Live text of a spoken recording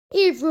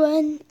Hey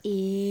everyone,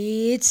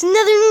 it's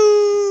another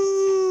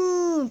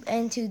Noooooooob!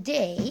 And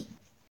today,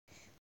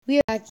 we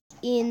are back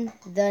in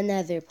the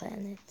Nether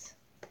planet,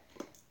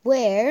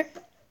 where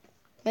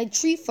my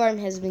tree farm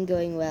has been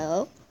going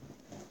well.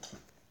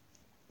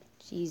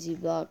 Cheesy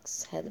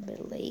Blocks had a bit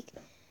of lag,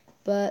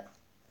 but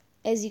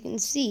as you can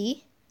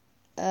see,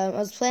 I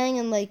was planning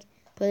on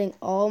putting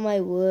all my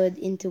wood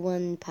into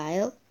one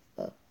pile.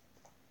 Oh,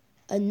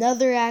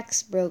 another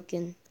axe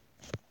broken.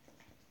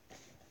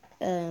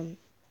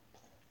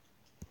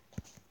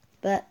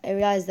 But I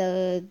realized that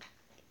would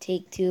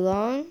take too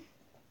long.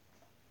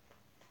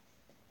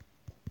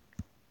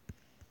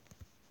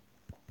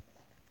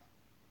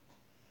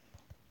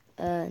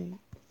 I'll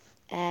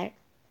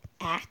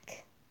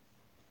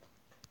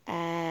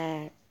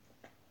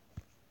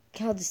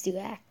just do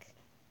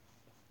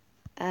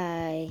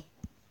I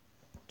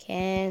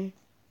can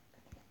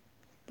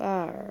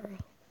borrow.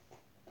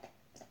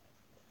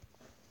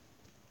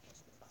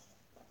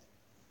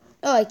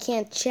 Oh, I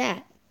can't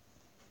chat.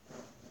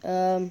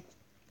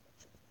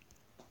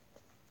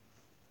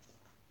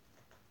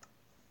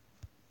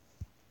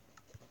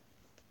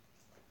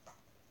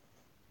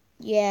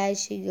 Yeah, I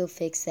should go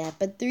fix that.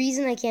 But the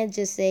reason I can't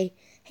just say,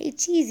 hey,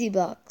 Cheesy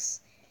Blocks,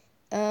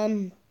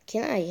 can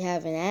I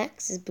have an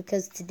axe is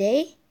because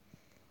today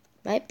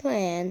my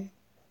plan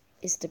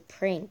is to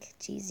prank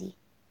Cheesy.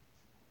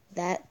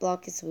 That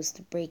block is supposed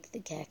to break the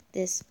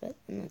cactus, but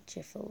I'm not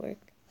sure if it'll work.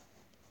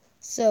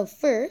 So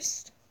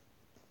first,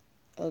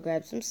 I'll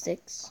grab some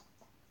sticks.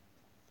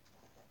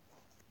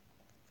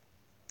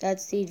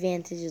 That's the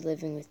advantage of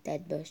living with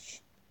dead bush.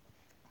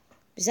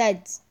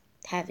 Besides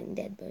having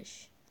dead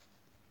bush.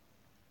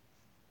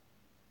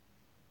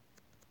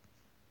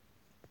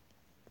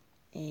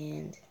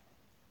 And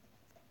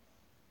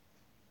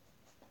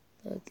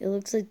look, it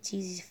looks like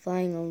Cheesy's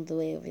flying all the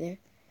way over there.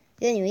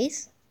 But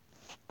anyways,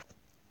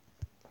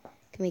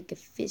 can make a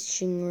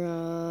fishing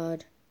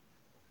rod.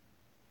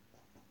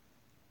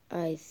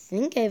 I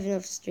think I have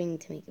enough string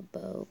to make a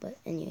bow, but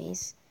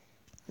anyways,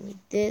 I need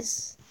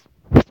this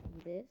and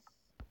this.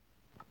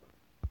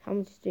 How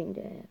much string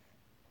do I have?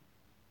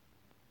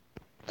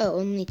 Oh,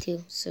 only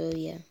 2, so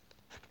yeah.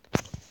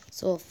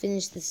 So I'll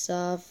finish this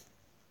off.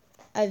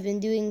 I've been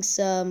doing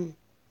some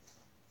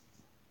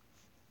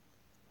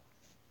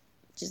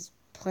just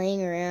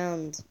playing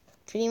around.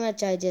 Pretty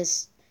much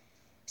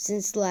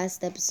since the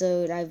last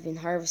episode, I've been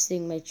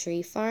harvesting my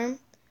tree farm.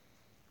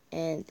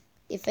 And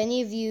if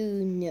any of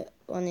you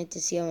wanted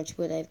to see how much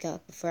wood I've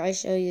got before I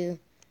show you.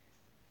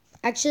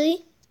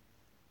 Actually,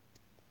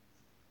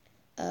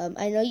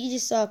 I know you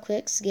just saw a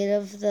quick skit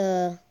of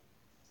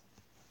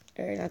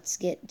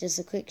just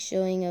a quick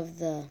showing of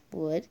the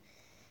wood.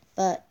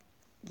 But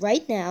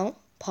right now,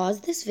 pause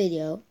this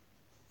video,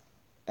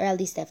 or at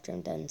least after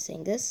I'm done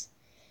saying this,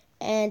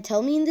 and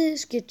tell me in the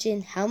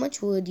description how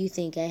much wood you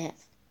think I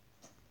have.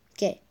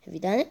 Okay, have you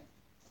done it?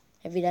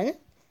 Have you done it?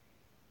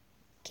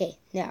 Okay,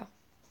 now,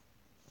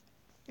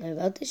 I'm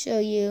about to show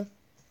you,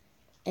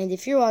 and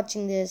if you're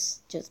watching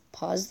this, just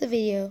pause the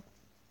video,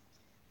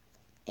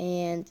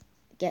 and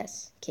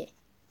guess. Okay,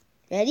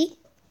 ready?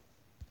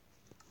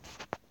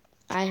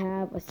 I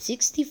have a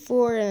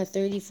 64 and a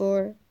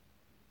 34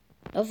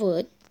 of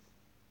wood,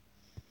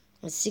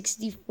 a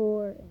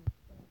 64 and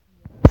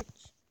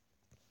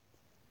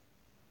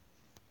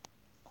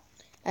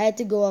I had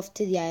to go off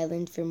to the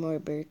island for more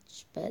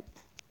birch, but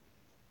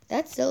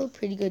that's still a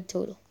pretty good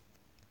total.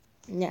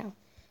 Now,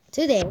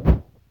 today,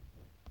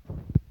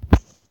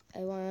 I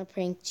want to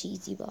prank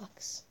Cheesy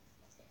Blocks.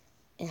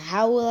 And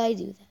how will I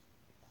do that?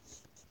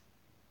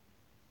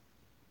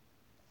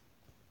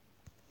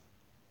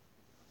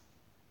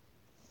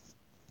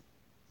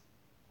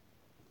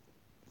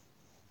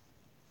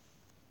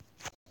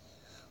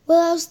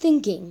 Well, I was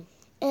thinking,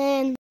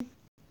 and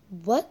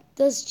what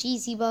does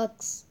Cheesy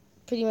Blocks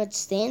pretty much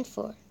stand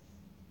for?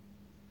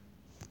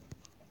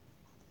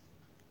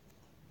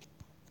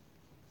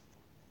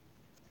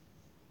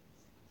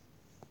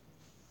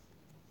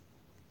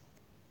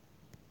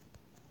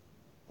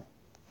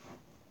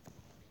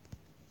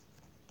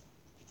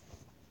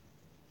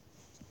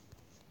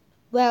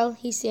 Well,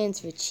 he stands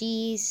for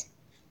cheese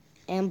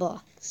and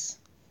blocks.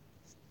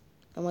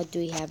 And what do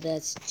we have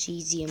that's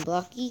cheesy and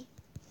blocky?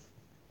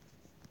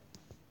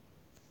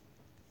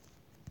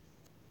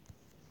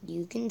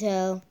 You can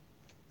tell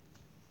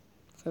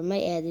from my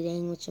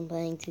editing, which I'm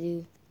planning to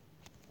do,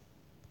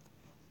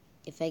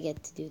 if I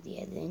get to do the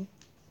editing.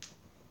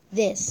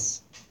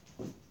 This.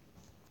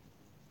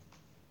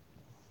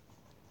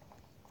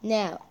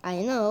 Now, I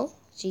know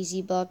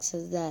Cheesy Blocks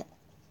says that.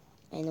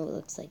 I know it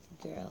looks like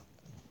a girl.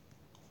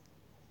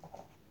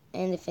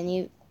 And if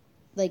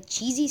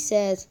Cheesy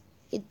says,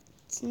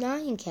 it's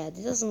Nyan Cat.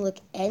 It doesn't look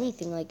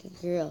anything like a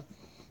girl.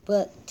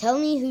 But tell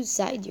me whose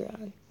side you're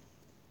on.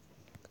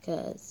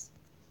 Because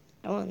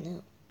I want to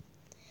know.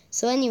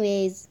 So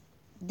anyways,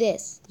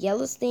 this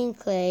yellow stained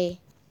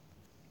clay.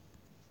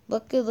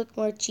 What could look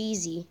more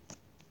cheesy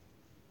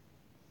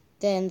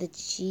than the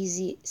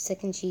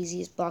second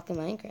cheesiest block in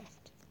Minecraft?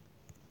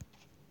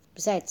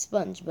 Besides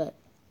Sponge, but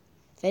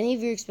if any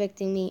of you are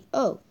expecting me,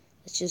 oh,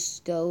 Let's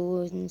just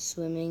go and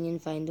swimming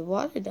and find a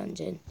water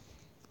dungeon.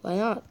 Why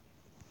not?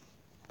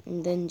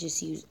 And then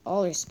just use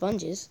all our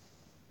sponges.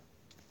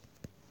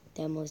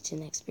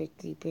 Demolition expert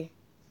creeper.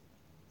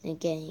 And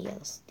again,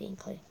 yellow stained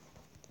clay.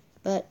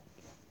 But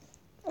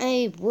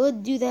I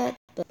would do that,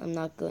 but I'm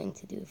not going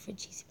to do it for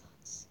cheesy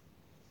blocks.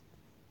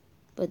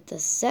 But the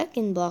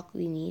second block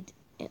we need,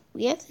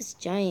 we have this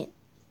giant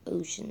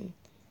ocean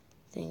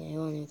thing I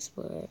want to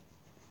explore.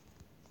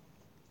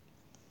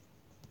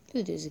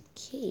 Ooh, there's a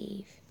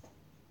cave.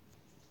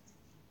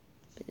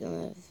 But we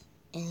don't have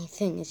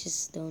anything, it's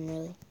just stone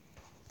really.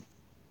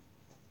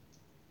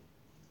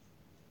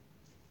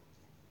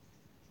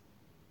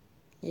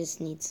 I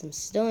just need some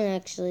stone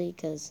actually,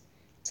 because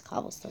it's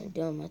cobblestone, I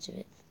don't have much of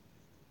it.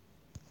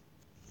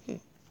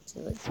 So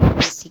let's get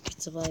the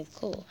secret supply of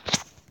coal.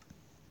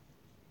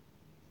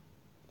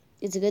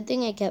 It's a good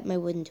thing I kept my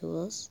wooden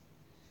tools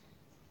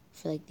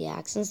for like the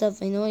axe and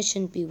stuff. I know I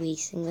shouldn't be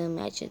wasting them.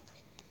 I should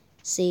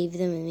save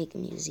them and make a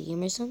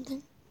museum or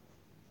something.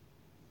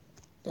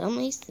 But I'm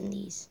wasting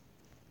these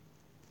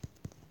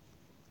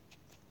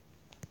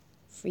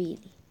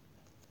freely.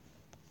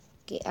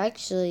 Okay,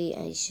 actually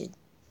I should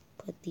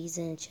put these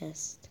in a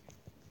chest.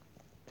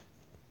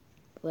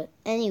 But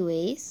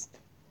anyways,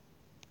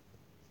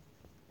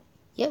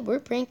 yeah, we're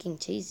pranking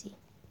Cheesy.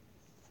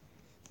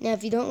 Now,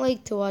 if you don't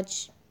like to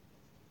watch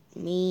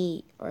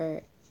me,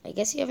 or I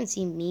guess you haven't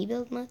seen me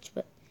build much,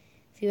 but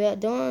if you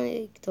don't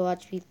like to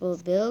watch people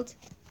build,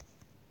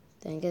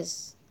 then I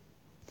guess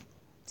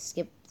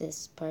skip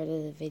this part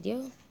of the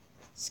video.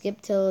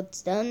 Skip till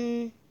it's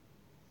done.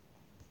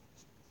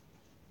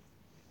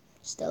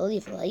 Still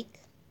leave a like,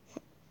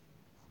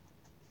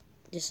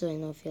 just so I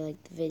know if you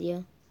like the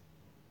video.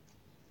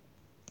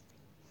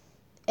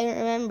 And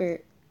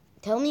remember,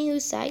 tell me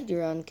whose side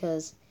you're on,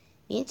 because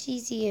me and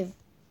Cheesy have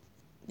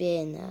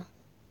been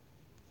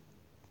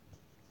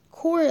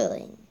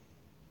quarreling.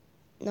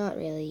 Not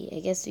really.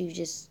 I guess we've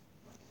just...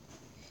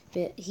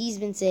 But he's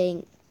been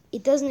saying,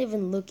 it doesn't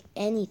even look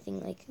anything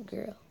like a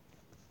girl.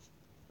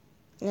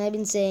 And I've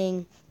been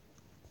saying,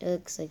 it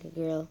looks like a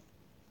girl.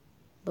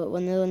 But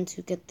when the ones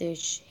who get their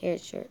hair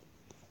short.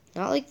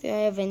 Not like I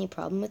have any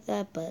problem with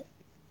that, but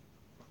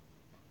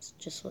it's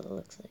just what it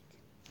looks like.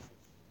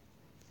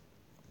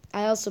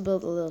 I also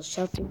built a little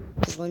shelter,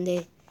 because one day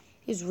it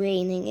was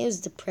raining, it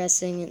was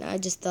depressing, and I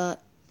just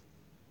thought,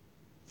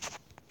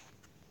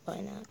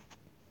 why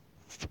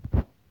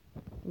not?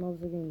 I'm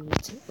also going to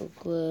need some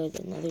oak wood,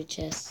 another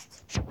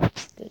chest.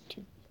 Go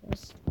to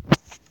chest.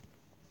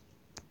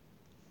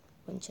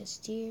 One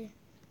chest here,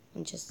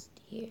 one chest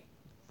here.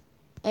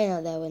 I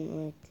know that wouldn't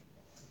work.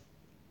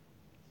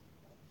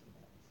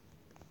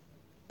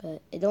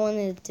 But I don't want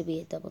it to be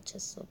a double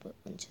chest, so I'll put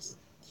one chest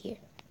here.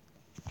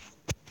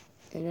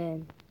 And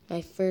then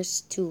my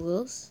first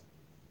tools.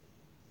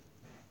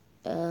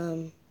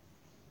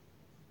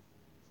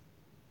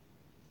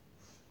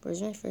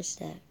 Where's my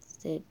first axe?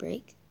 Did it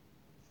break?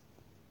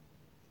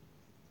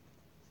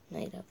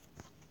 Might have.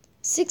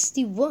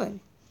 61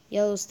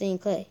 yellow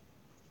stained clay.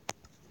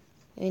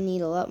 I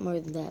need a lot more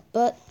than that,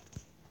 but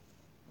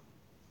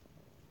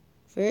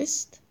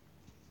first,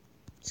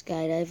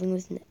 skydiving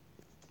with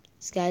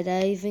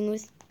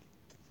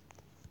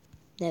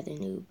Nether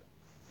noob.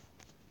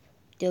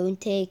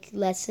 Don't take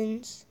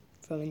lessons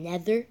from a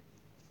Nether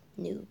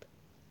noob.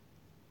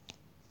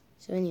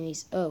 So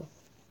anyways, oh,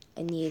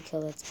 I need to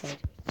kill that spider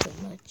so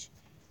much.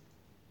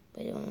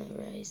 But I don't want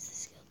to arouse the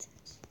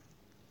skeletons.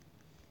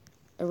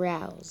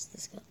 Arouse the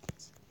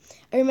skeletons.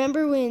 I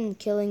remember when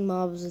killing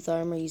mobs with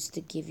armor used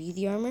to give you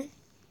the armor.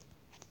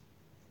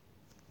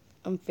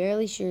 I'm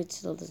fairly sure it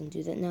still doesn't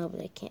do that now,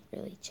 but I can't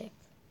really check.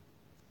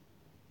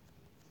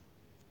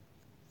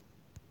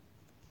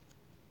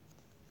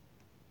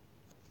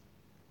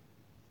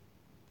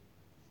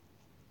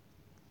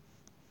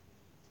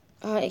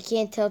 Oh, I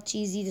can't tell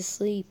Cheesy to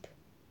sleep.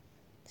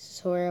 This is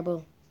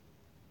horrible.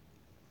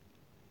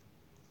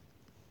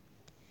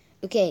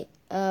 Okay,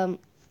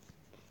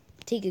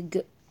 take a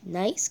good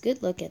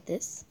look at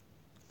this.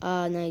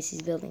 Ah, nice,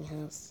 he's building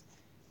a house.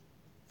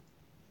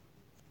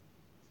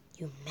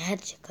 You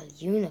magical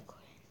unicorn.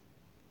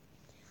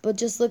 But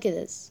just look at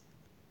this.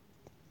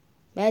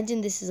 Imagine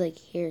this is like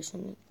hair or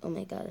something. Oh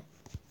my god,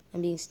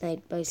 I'm being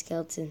sniped by a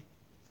skeleton.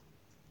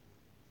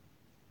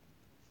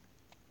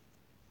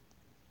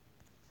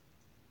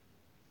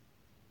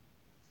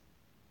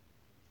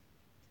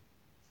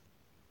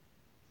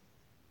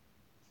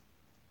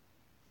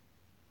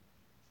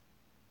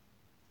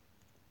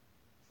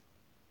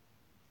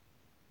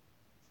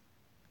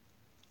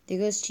 There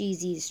goes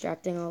Cheesy,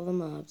 distracting all the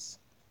mobs.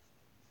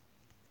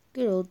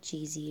 Good old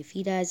Cheesy. If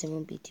he dies, I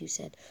won't be too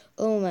sad.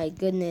 Oh my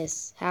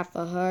goodness, half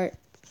a heart.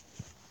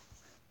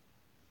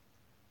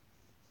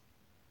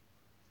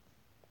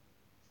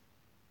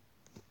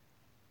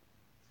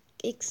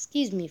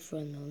 Excuse me for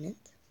a moment.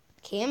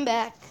 Okay, I'm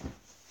back.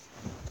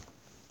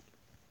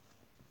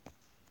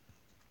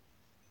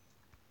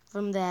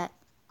 From that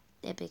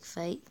epic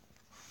fight.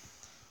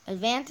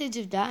 Advantage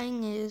of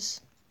dying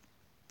is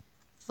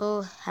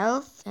full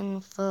health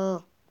and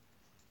full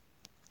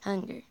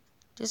hunger.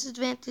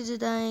 Disadvantage of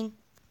dying,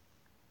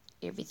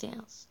 everything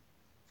else.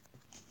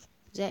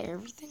 Is that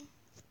everything?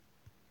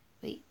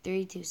 Wait,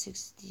 32,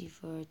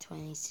 64,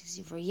 20,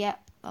 64. Yeah,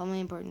 all my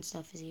important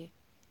stuff is here.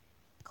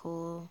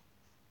 Cool.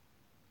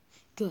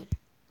 Good.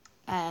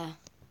 I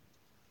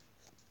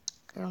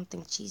don't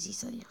think Cheesy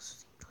said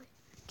yes.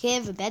 Okay, I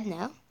have a bed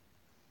now.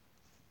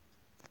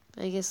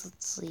 But I guess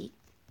let's sleep.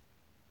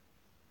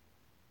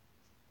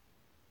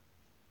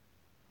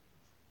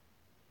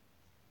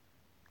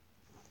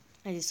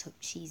 I just hope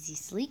Cheesy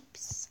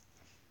sleeps.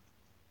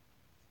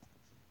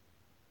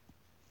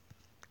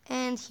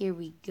 And here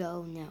we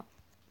go now.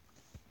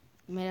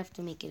 I might have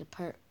to make it a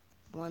part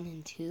 1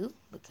 and 2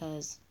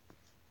 because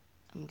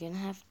I'm gonna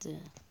have to,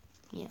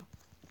 you know.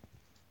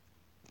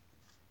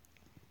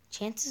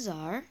 Chances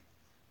are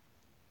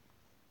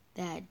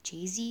that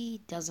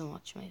Cheesy doesn't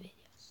watch my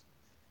videos.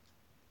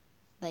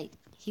 Like,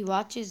 he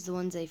watches the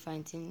ones I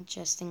find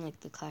interesting,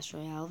 like the Clash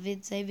Royale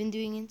vids I've been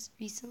doing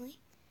recently.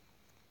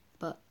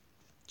 But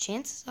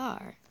chances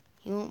are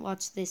he won't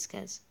watch this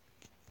because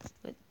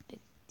what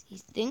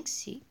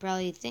he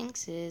probably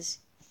thinks is,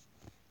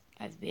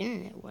 I've been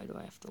in it, why do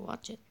I have to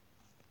watch it?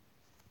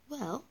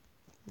 Well,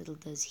 little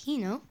does he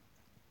know,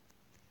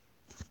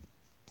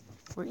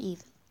 we're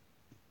evil.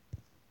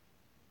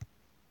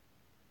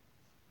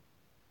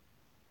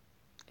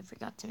 I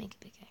forgot to make a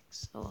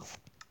pickaxe. Oh well.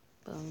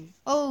 Bone.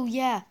 Oh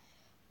yeah!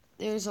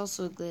 There's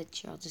also a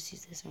glitch. I'll just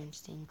use this orange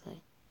stained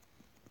clay.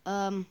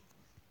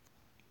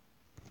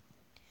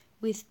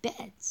 With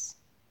beds.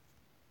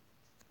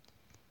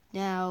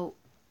 Now,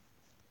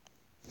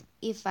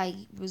 if I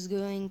was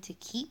going to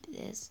keep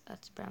this,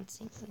 that's brown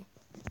stained clay,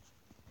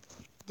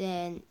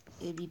 then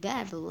it would be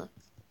bad, but look.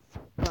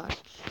 Watch.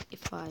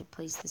 If I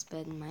place this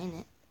bed and mine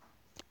it,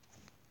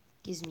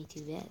 gives me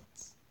 2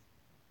 beds.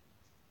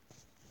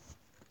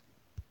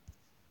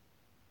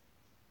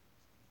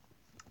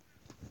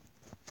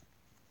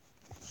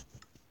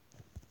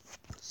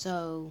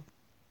 So,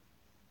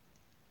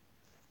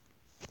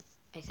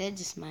 I could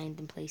just mined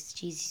and placed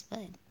Cheesy's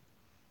bed.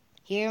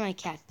 Here are my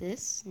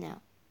cactus.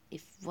 Now,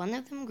 if one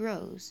of them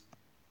grows,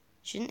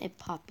 shouldn't it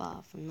pop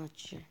off? I'm not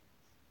sure.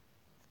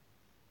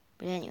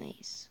 But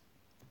anyways,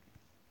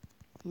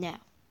 now,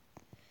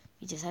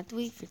 we just have to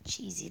wait for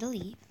Cheesy to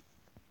leave.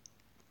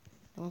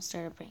 Then we'll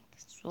start a prank.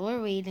 So while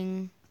we're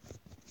waiting,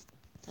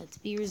 let's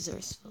be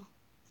resourceful.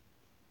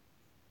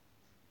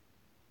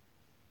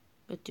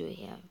 What do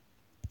we have?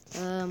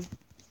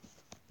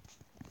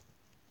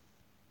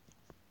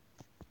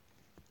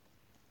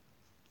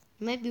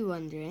 You might be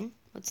wondering,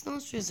 what's the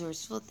most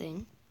resourceful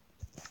thing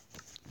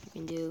you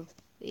can do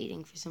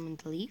waiting for someone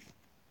to leave?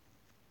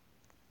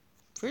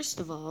 First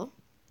of all,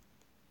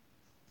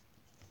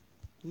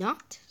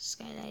 not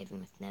skydiving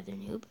with Nether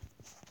Noob.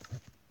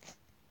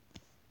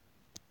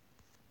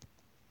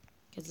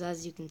 Because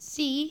as you can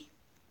see,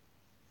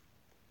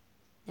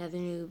 Nether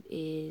Noob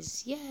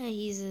is,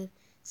 he's a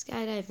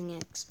skydiving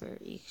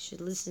expert. You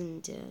should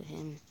listen to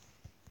him.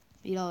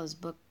 Read all his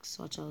books,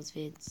 watch all his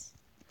vids.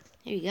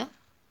 Here you go.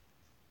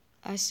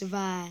 I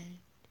survived.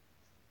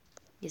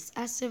 Yes,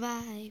 I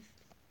survived.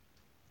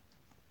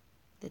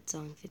 That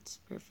song fits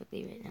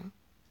perfectly right now.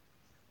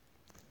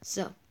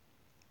 So,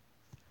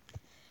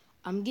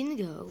 I'm gonna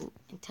go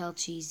and tell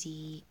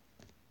Cheesy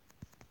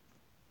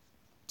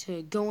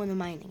to go on a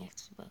mining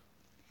expo.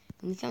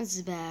 When he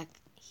comes back,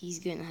 he's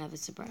gonna have a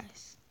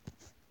surprise.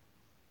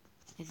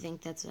 I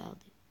think that's what I'll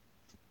do.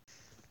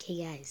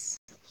 Okay guys,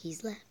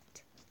 he's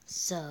left.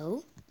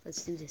 So,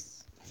 let's do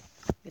this.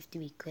 We have to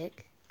be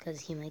quick, because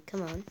he might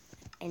come on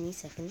any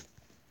second.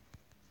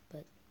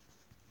 But,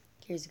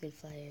 here's a good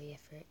fly area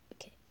for it.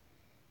 Okay,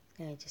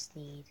 now I just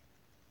need...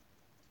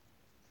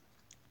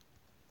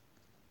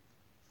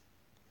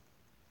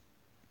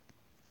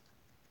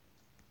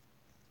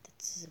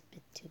 This is a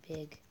bit too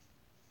big.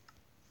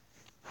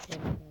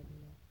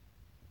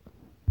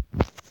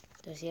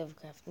 Does he have a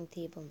crafting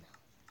table? No.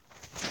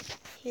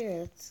 Here,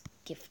 let's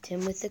gift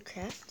him with a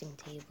crafting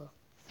table.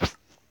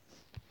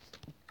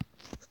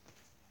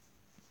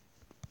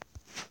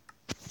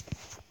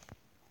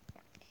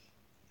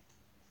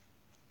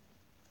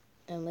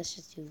 And let's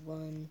just do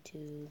 1,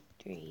 2,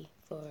 3,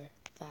 4,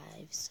 5.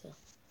 So,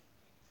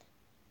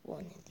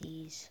 1 of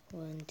these.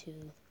 1,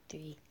 2,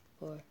 3,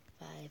 4,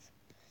 5.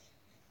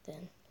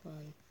 Then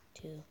 1,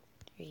 2,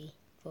 3,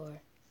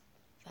 4,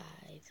 5.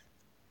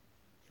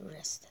 The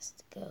rest has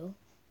to go.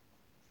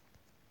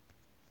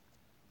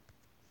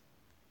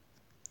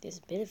 There's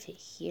a bit of it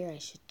here I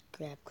should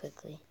grab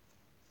quickly.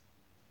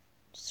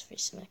 Just for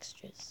some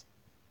extras.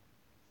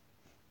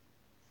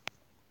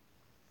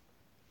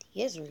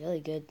 He has a really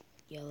good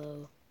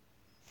yellow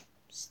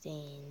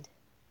stained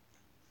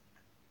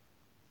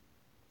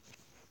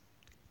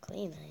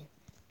clay mine.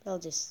 But I'll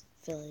just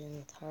fill it in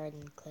with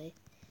hardened clay.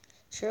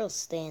 Sure it'll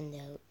stand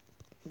out,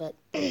 but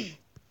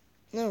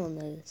no one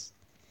knows.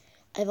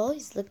 I've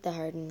always looked at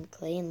hardened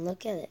clay and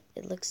look at it.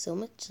 It looks so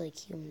much like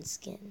human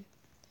skin.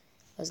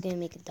 If I was going to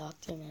make a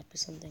doctor map or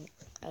something,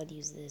 I would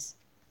use this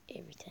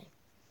every time.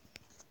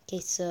 Okay,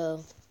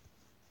 so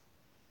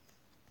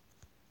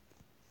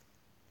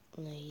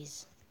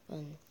Nice.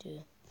 1,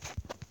 2,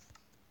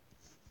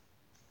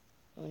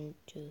 1,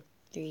 2,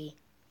 3,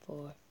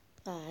 4,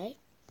 5.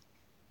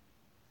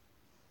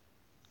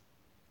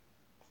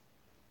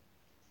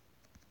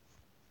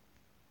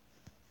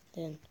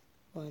 Then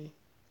 1,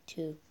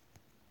 2,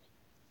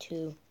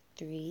 2,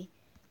 3,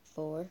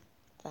 4,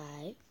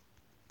 5.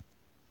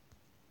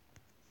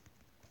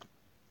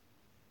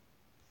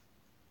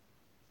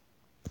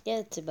 Yeah,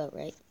 that's about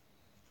right.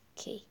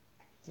 Okay,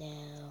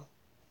 now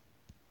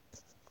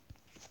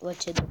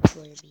what should the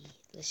floor be?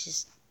 Let's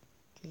just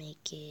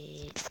make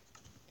it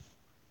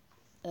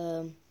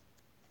I'm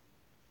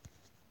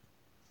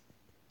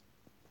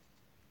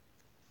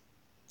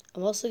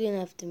also gonna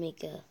have to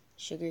make a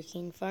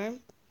sugarcane farm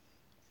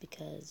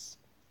because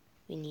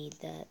we need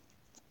that.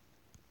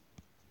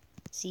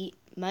 See,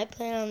 my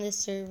plan on this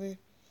server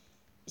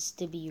is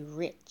to be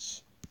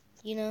rich,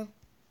 you know?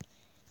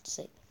 Just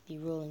like be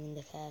rolling in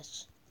the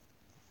cash.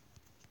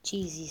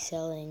 Cheesy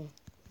selling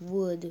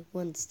wood,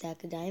 1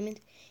 stack of diamond.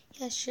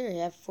 Yeah, sure, I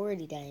have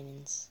 40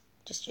 diamonds.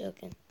 Just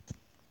joking.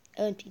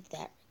 I wouldn't be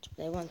that rich,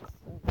 but I want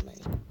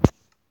money.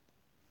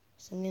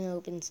 So I'm gonna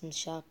open some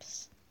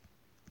shops.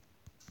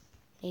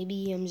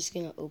 Maybe I'm just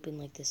gonna open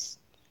like this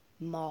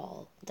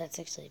mall. That's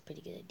actually a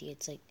pretty good idea.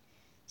 It's like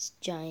this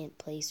giant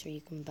place where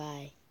you can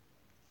buy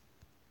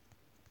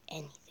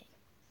anything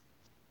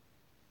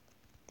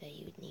that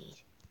you would need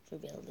for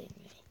building or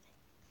anything.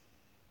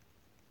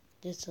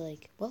 Just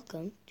like,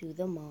 welcome to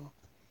the mall.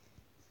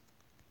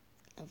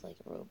 I have like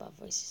a robot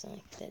voice or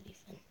something. That'd be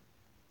fun.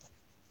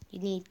 You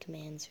need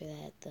commands for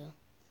that though.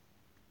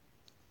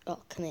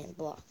 Oh, command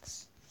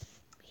blocks.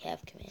 We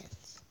have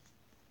commands.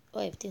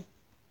 Oh, I have 2.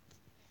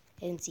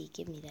 I didn't see it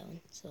give me that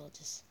one, so I'll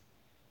just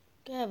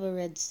grab a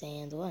red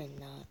sand. Why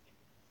not?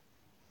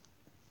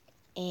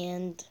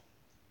 And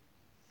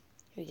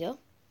here we go.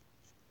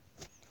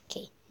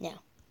 Okay, now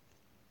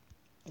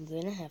I'm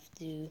gonna have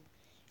to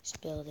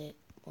just build it.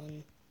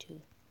 1,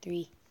 2,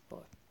 3,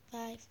 4,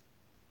 5.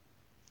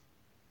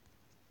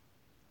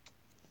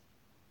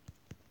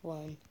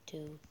 1,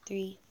 2,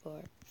 3,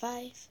 4,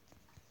 5.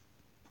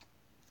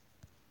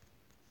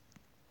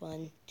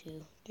 1,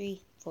 2,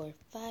 3, 4,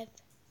 5.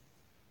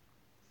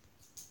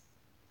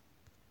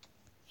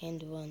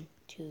 And 1,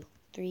 2,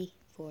 3,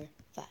 4,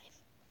 5.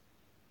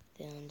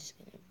 Then I'm just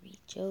gonna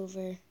reach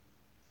over.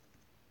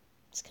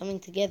 It's coming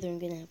together. I'm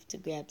gonna have to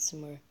grab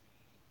some more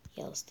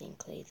yellow stained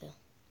clay though.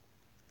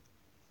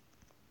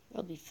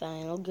 I'll be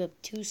fine. I'll grab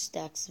 2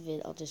 stacks of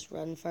it. I'll just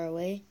run far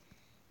away.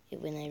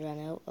 When I run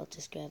out, I'll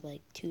just grab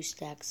like 2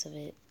 stacks of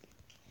it.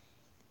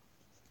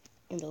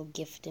 And I'll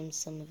gift him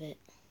some of it.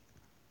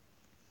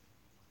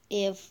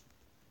 If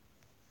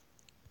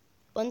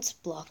once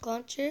block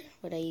launcher,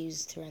 what I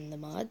use to run the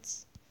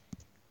mods,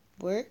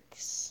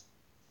 works,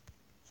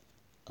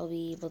 I'll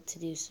be able to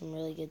do some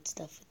really good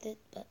stuff with it.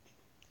 But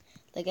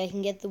like I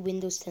can get the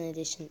Windows 10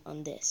 edition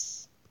on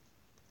this.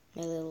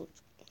 My little,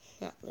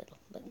 not little,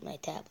 but my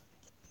tablet.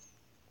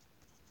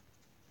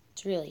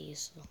 It's really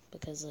useful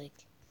because like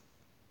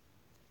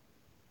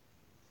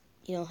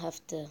you don't have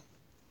to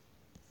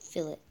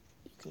fill it.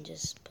 You can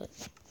just put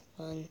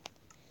 1.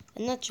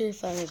 I'm not sure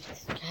if I'm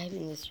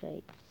describing this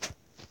right.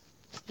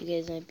 You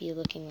guys might be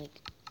looking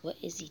like, what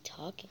is he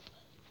talking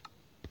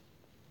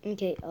about?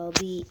 Okay, I'll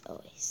be,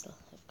 oh, I still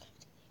have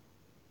crafting.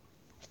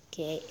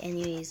 Okay,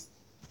 anyways,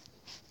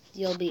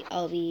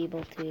 I'll be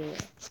able to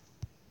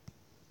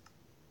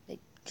like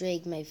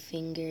drag my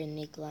finger and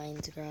make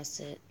lines across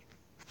it.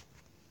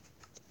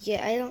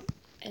 Yeah, I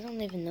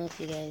don't even know if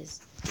you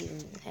guys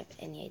even have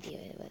any idea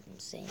what I'm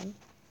saying.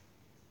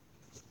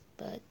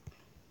 But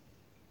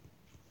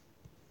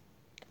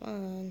come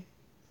on.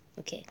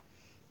 Okay.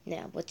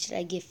 Now, what should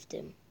I gift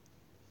him?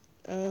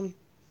 I'm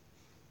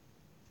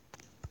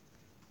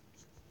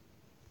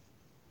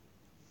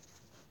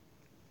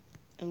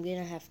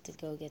gonna have to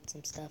go get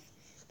some stuff.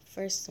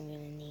 First, I'm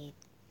gonna need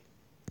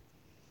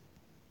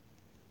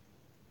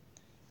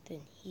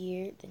then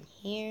here.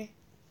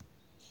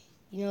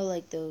 You know,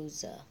 like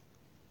those,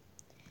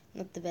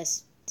 not the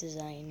best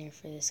designer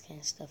for this kind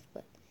of stuff,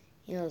 but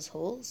you know those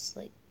holes,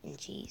 like in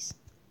cheese?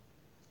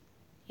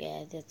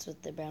 Yeah, that's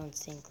what the brown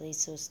stained clay is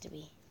supposed to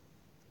be.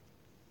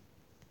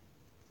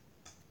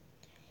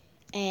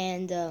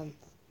 And,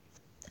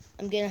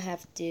 I'm gonna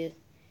have to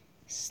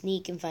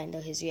sneak and find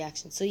out his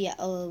reaction. So yeah,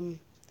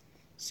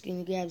 just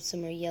gonna grab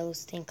some more yellow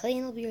stained clay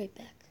and I'll be right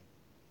back.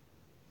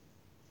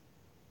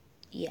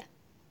 Yeah,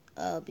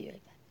 I'll be right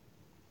back.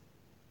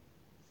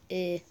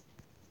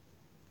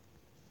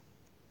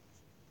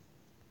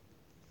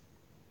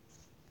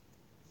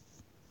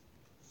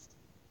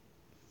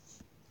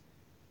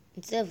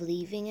 Instead of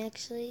leaving,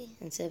 actually,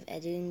 instead of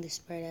editing this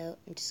part out,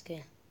 I'm just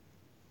gonna,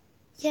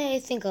 yeah, I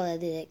think I'll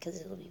edit it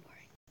because it'll be boring.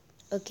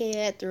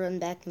 Okay, I have to run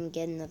back and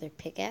get another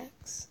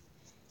pickaxe,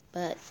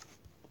 but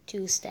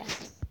 2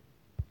 stacks.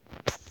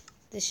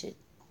 This should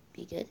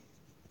be good.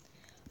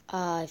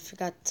 I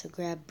forgot to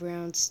grab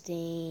brown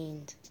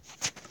stained.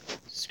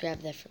 Just grab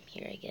that from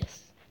here, I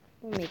guess.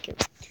 Won't make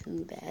it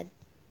too bad.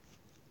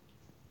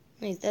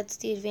 Nice, that's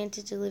the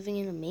advantage of living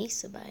in a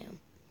mesa biome.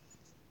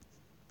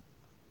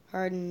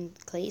 hardened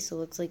clay, so it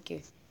looks like you're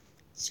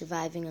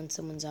surviving on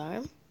someone's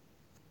arm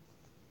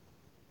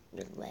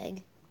or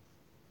leg.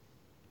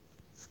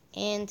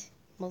 And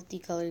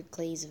multicolored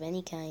clays of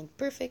any kind,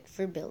 perfect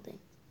for building.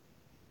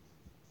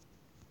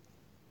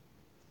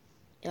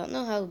 I don't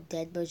know how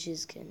dead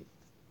bushes can,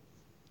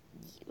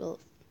 well,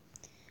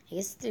 I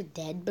guess they're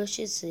dead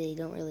bushes, so they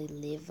don't really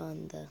live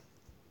on the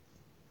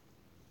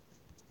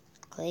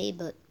clay,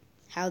 but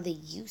how they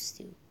used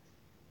to.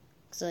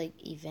 Because, like,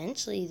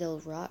 eventually they'll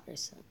rot or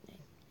something,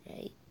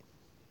 right?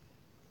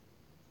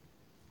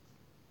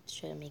 Let's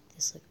try to make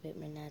this look a bit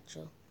more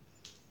natural.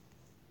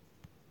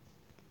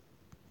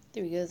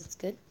 There we go, that's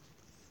good.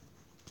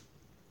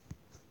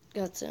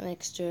 Got some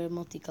extra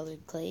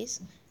multicolored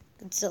clays.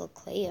 Could sell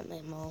clay at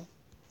my mall.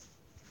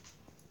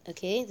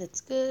 Okay,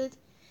 that's good.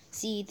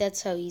 See,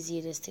 that's how easy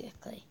it is to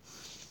get clay.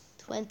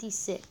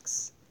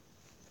 26.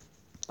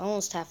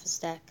 Almost half a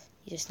stack.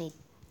 You just need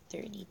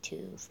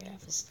 32 for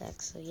half a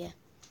stack, so yeah.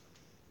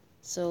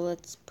 So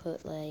let's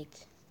put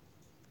like,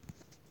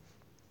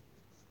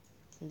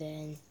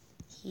 then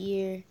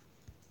here,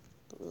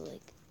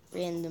 like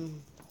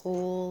random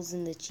holes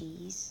in the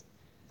cheese.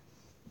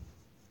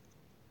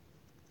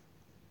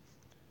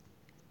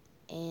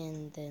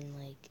 And then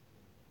like,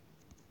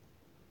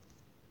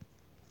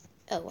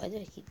 oh, why do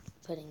I keep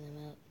putting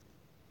them out?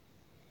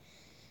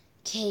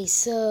 Okay,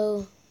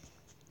 so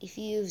if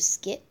you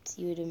skipped,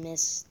 you would have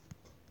missed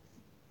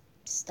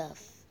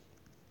stuff,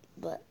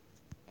 but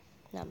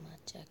not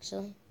much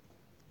actually.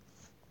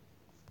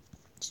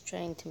 Just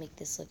trying to make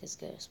this look as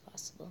good as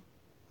possible.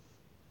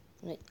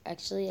 Wait,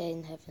 actually, I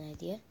didn't have an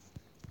idea.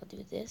 I'll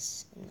do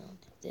this, and I'll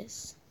do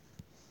this,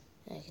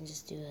 and I can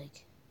just do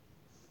like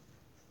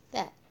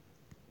that.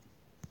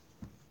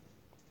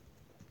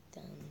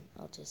 Then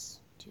I'll just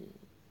do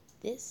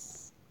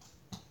this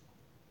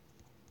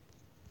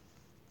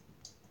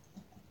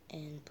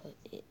and put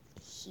it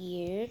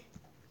here,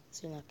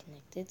 so they're not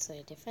connected, so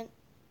they're different.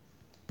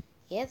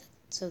 Yeah,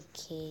 that's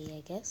okay,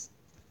 I guess.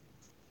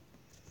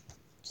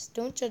 Just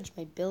don't judge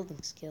my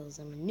building skills.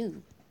 I'm a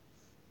noob.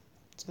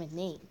 It's my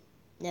name.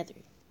 Nether.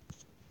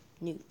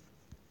 Noob.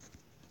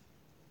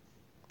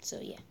 So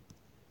yeah.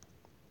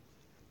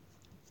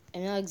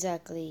 I'm not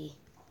exactly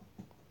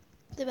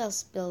the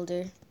best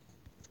builder.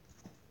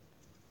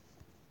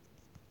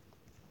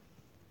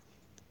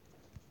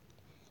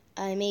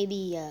 I may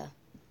be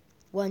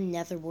one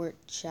nether wart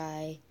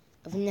shy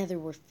of a nether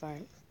wart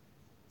farm.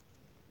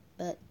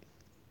 But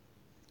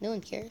no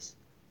one cares.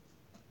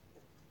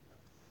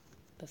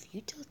 But if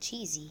you tell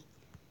Cheesy,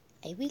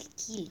 I will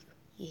kill you.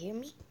 You hear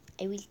me?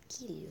 I will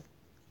kill you.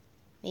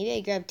 Maybe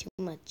I grabbed too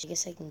much. I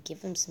guess I can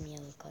give him some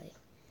yellow clay.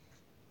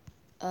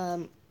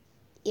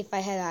 If I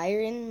had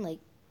iron, like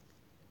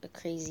a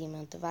crazy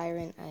amount of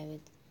iron, I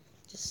would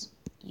just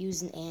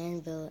use an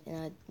anvil and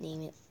I'd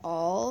name it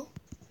all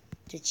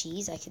to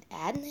cheese. I could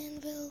add an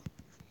anvil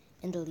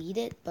and delete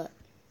it, but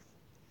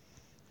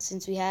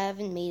since we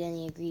haven't made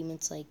any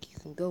agreements like you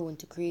can go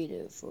into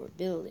creative for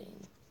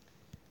building,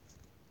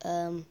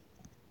 I'm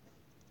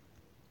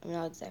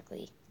not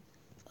exactly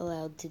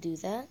allowed to do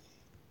that.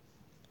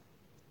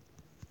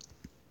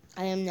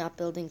 I am not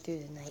building through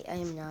the night. I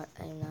am not.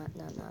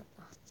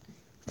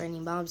 For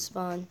any mobs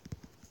spawn.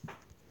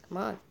 Come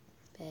on,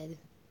 bed.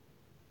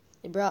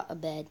 I brought a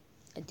bed.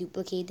 I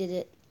duplicated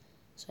it,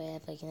 so I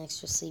have like an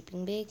extra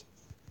sleeping bag.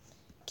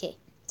 Okay,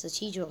 so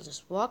Cheejo will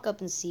just walk up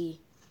and see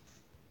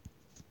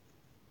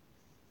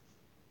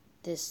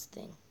this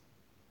thing.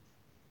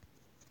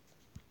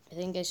 I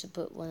think I should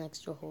put one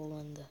extra hole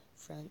on the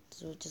front,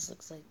 so it just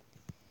looks like,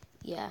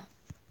 yeah.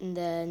 And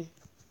then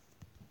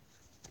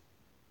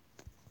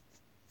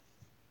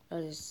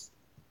I'll just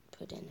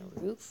put in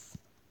a roof.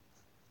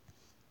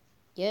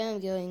 Yeah, I'm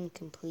going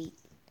complete.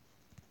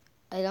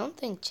 I don't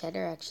think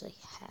Cheddar actually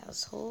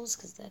has holes,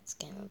 because that's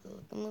kind of the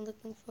look I'm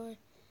looking for.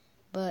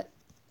 But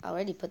I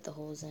already put the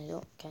holes, and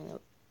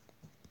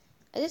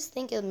I just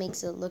think it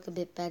makes it look a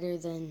bit better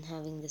than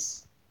having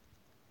this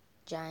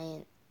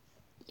giant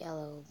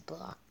yellow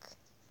block.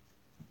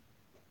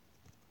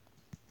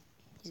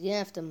 He's gonna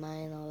have to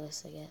mine all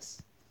this, I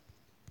guess.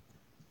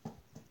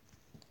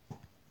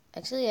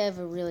 Actually, I have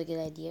a really good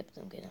idea,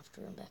 but I'm gonna have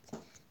to run back.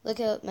 Look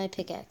at my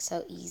pickaxe,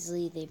 how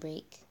easily they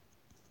break.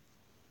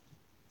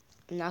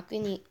 I'm not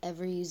going to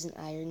ever use an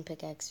iron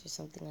pickaxe or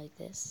something like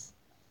this,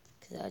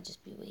 because that would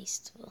just be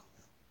wasteful.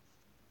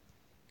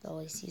 I'd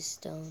always use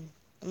stone,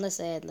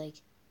 unless I had like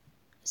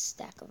a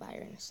stack of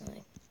iron or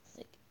something,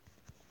 like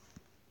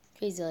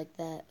crazy like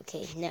that.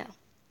 Okay, now,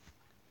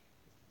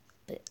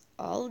 but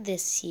all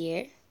this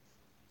here,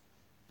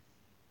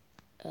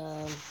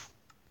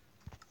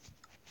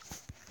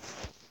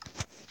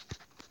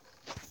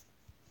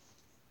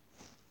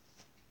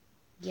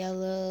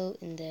 yellow,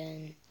 and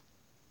then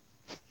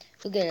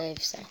we'll get our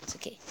signs.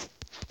 Okay,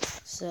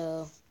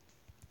 so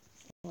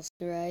let's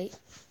right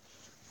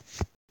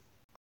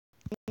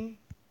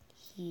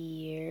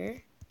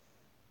here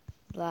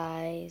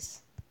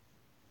lies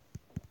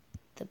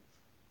the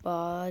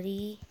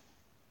body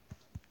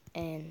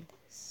and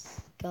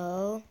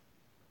skull,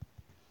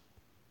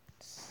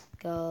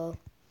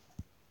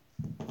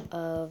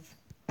 of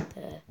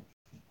the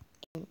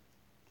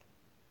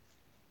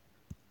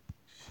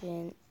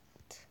ancient,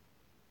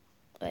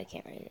 I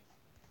can't write it,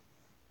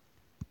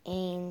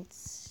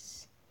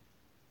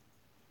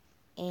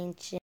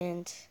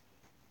 ancient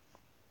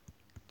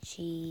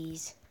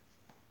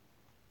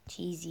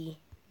cheesy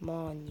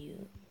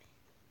monument.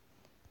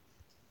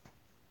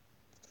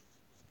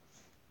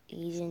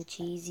 Asian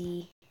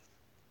cheesy.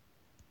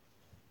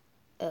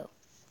 Oh,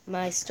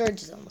 my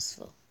storage is almost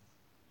full.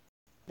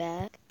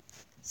 Back.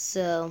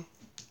 So,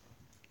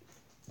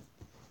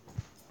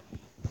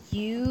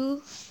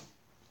 no,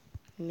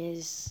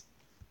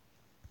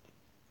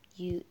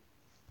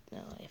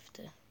 I have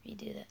to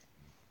redo that.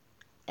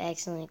 I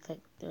accidentally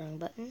clicked the wrong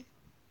button.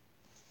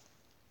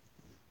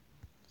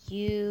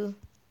 You,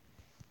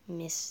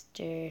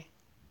 Mr.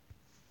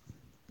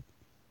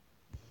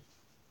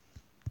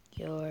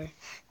 Your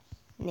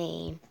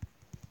name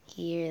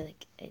here,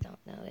 like, I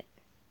don't know it.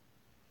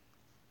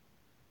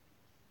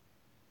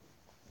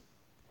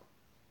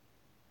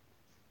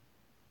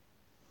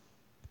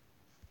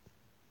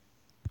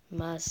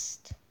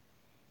 Must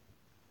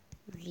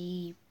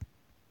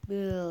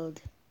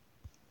rebuild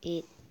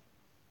it.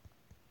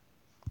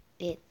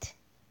 It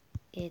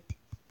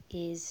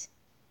is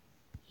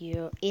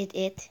your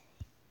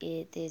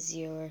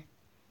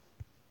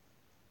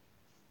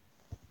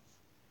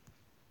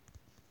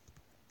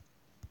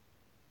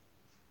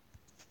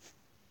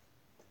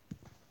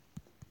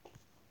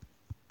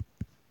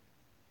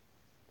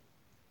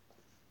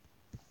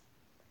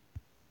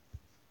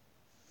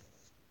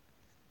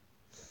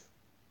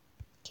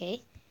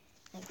okay.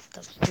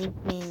 Stop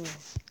thinking.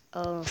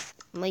 Oh,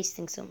 I'm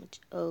wasting so much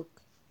oak.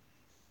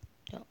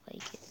 Don't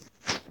like it.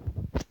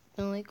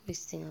 Don't like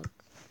wasting oak.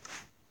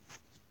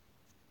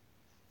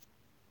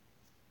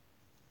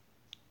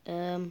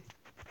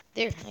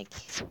 There.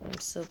 I'm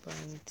so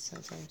blind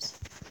sometimes.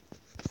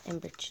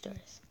 And bridge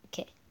doors.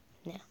 Okay,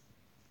 now.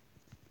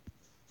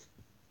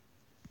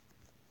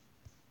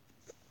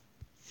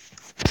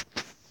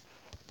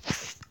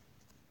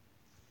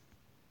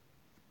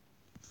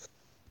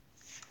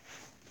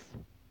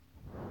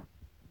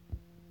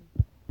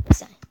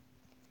 Sign.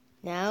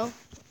 Now,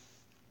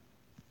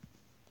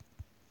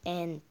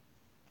 and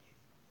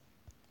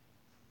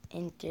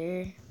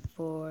enter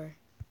for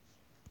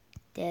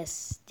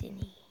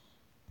destiny.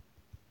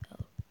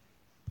 Oh,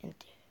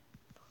 enter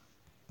for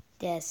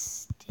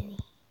destiny.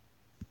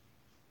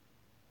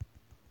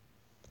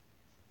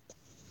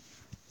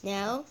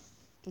 Now,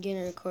 I'm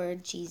gonna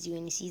record Cheesy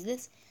when he sees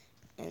this,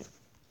 and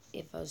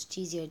if I was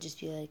Cheesy, I'd just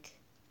be like,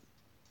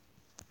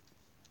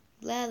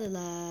 la la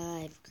la, I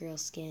have a girl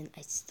skin.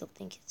 I still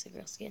think it's a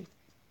girl skin.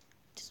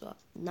 Just well,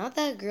 not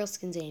that girl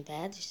skin's any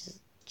bad, it's just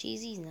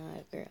Cheesy's not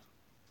a girl.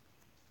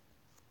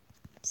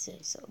 So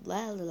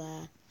la la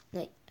la.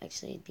 No,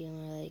 actually, it'd be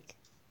more like,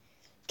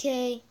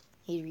 okay,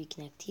 you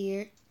reconnect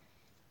here,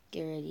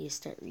 get ready to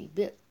start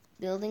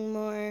rebuilding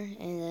more,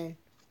 and then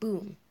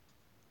boom.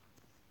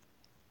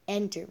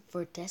 Enter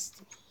for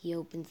destiny. He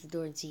opens the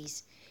door and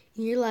sees,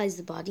 here lies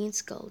the body and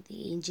skull of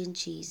the ancient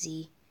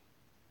Cheesy.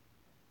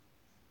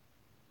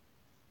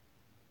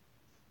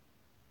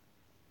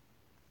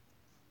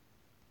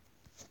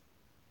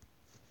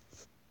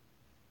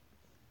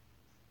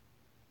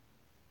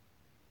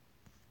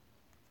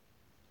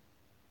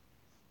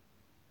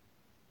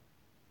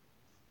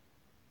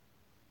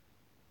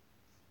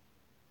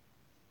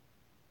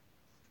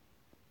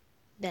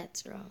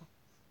 That's wrong.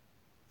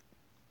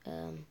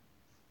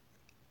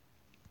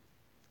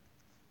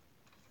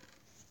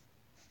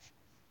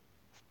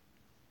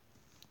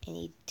 I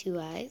need 2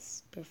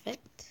 eyes.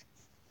 Perfect.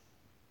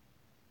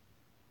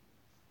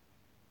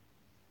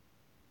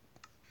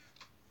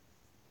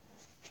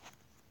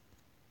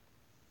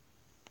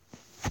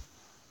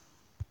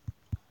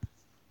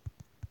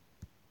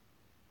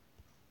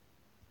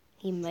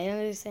 He might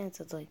understand,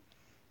 so it's like,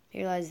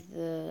 here lies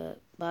the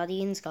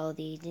body and skull of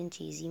the ancient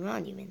Cheesy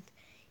monument.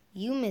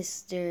 You,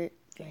 Mr.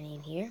 Your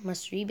name here,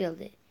 must rebuild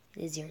it.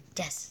 It is your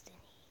destiny.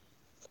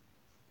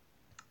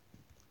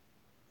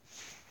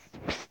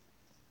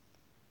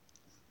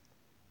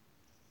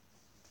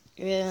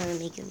 I really want to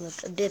make it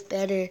look a bit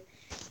better.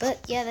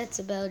 But yeah, that's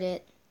about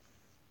it.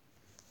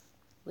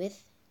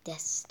 With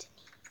destiny.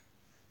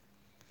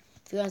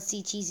 If you want to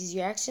see Cheesy's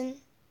reaction,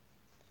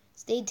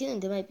 stay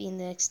tuned. It might be in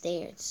the next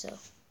day or so.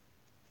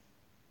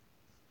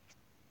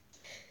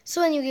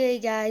 So anyway,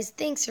 guys,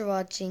 thanks for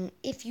watching.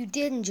 If you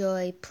did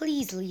enjoy,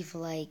 please leave a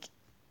like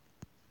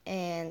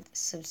and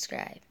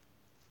subscribe.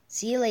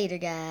 See you later,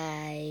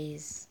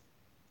 guys.